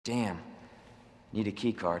Damn. Need a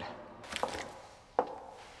key card.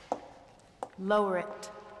 Lower it.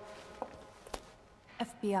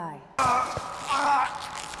 FBI.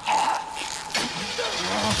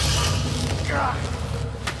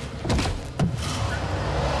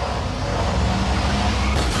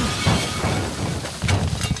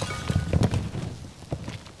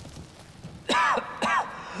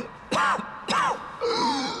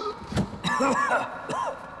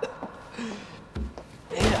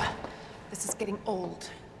 This is getting old.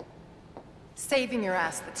 Saving your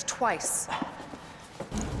ass, that's twice. I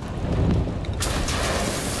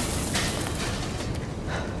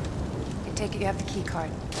take it you have the key card.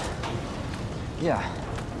 Yeah,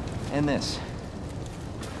 and this.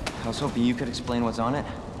 I was hoping you could explain what's on it.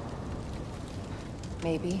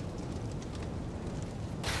 Maybe.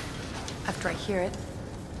 After I hear it.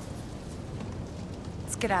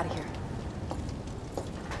 Let's get out of here.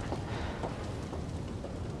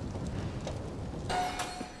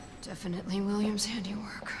 Definitely William's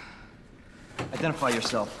handiwork. Identify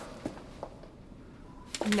yourself.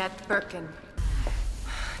 Ned Birkin.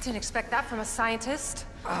 Didn't expect that from a scientist.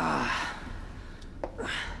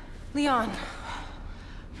 Leon.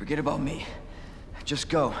 Forget about me. Just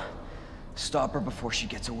go. Stop her before she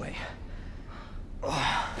gets away.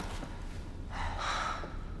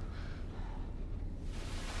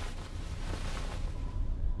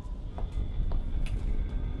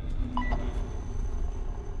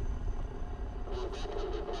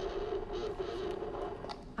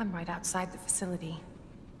 I'm right outside the facility,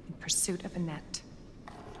 in pursuit of a net.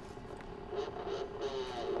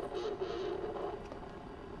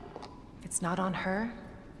 If it's not on her,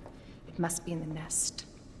 it must be in the nest.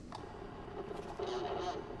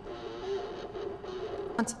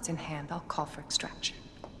 Once it's in hand, I'll call for extraction.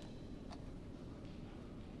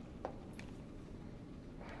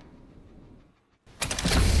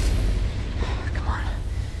 Come on.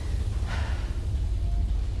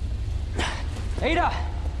 Ada!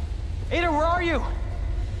 Ada, where are you?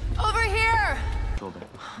 Over here! Shoulder.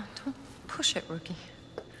 Don't push it, rookie.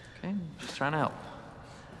 Okay, just trying to help.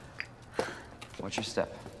 Watch your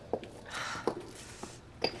step.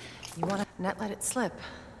 You want to net let it slip.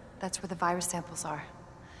 That's where the virus samples are.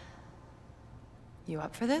 You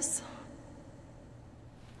up for this?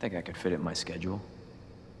 Think I could fit it in my schedule.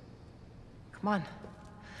 Come on.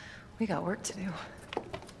 We got work to do.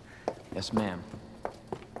 Yes, ma'am.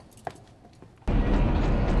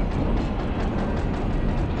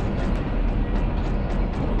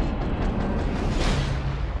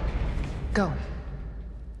 Go.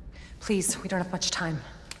 Please, we don't have much time.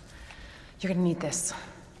 You're gonna need this.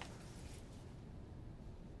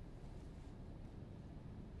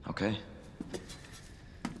 Okay.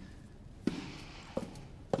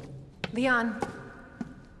 Leon.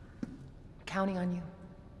 I'm counting on you.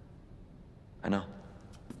 I know.